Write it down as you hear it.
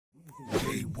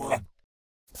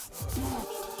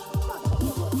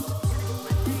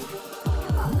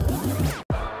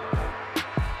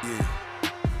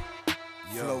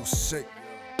Flowsik,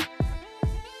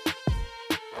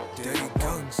 DAE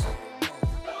guns,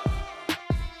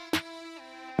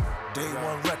 Day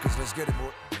One Records, let's get it,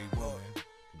 boy. Day one.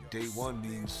 Day one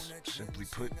means, simply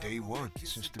put, day one.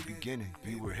 Since the beginning,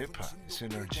 we were hip hop. It's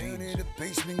in our genes. And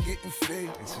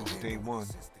since day one,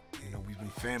 we've been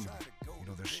family.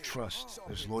 There's trust,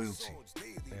 there's loyalty.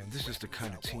 And this is the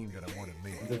kind of team that I want to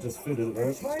make. They just fit it,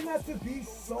 right? Try not to be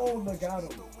so legato.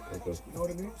 Okay. You know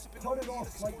what I mean? Cut it off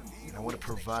slightly. I want to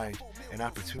provide an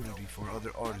opportunity for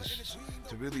other artists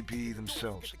to really be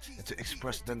themselves and to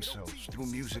express themselves through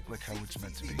music like how it's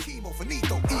meant to be.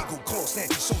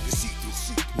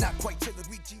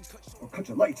 Or cut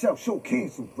your lights out, show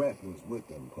cancel rappers with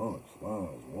them punch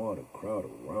lines, want a crowd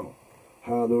around.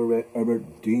 Holler at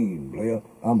Aberdeen, player,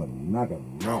 I'ma knock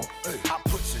 'em out. I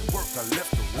put in work, I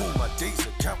left the room, my days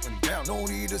are counting down. No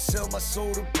need to sell my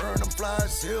soul to burn, I'm flying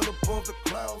sail above the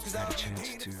clouds. I had a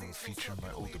chance to feature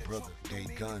my older brother,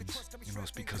 DAE Guns. It's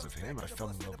because of him I fell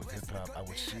in love with hip-hop. I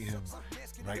would see him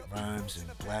write rhymes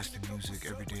and blasting music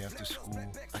every day after school.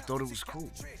 I thought it was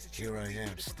cool. Here I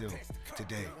am still,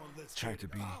 today, trying to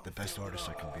be the best artist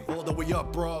I can be. All the way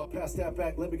up, bro. Pass that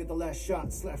back, let me get the last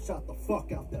shot. Slap shot the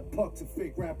fuck out that puck to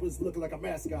fake rappers looking like a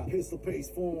mascot. Pistol pace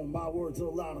form, my words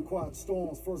are loud and quiet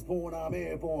storms. Firstborn, I'm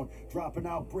airborne. Dropping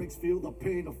out bricks, feel the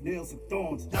pain of nails and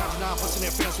thorns. 99%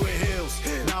 their fans with heels.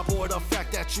 Now boy, the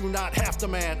fact that you not half the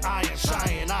man. I am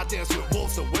shying, I dance with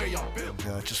wolves, so where y'all been?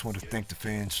 I just want to thank the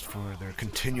fans for their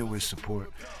continuous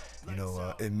support.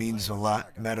 It means a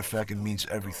lot. Matter of fact, it means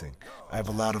everything. I have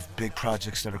a lot of big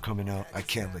projects that are coming out. I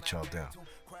can't let y'all down.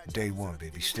 Day one,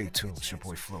 baby. Stay tuned. It's your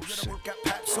boy Flowsik.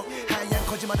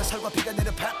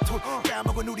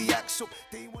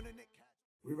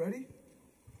 We ready?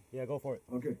 Yeah, go for it.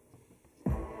 Okay.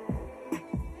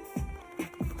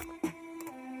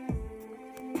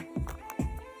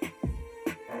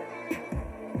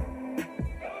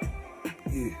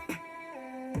 Yeah.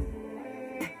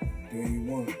 Day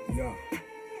one, yeah.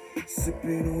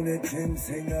 Sipping on that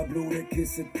ginseng, I blow that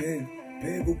kiss of pen.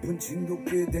 배고픈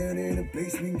진돗개 down in the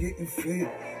basement getting fed.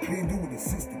 Been doing it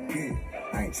since the kid.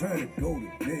 I ain't trying to go to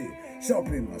bed.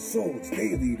 Sharpen my swords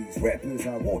daily. These rappers,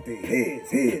 I want their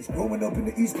heads. Growing up in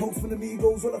the East Coast from the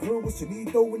Migos, all I heard was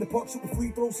Chinito in the park shooting free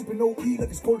throws, sipping OE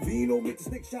like it's Corvino. Make the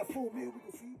snake shot full meal. We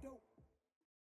go see.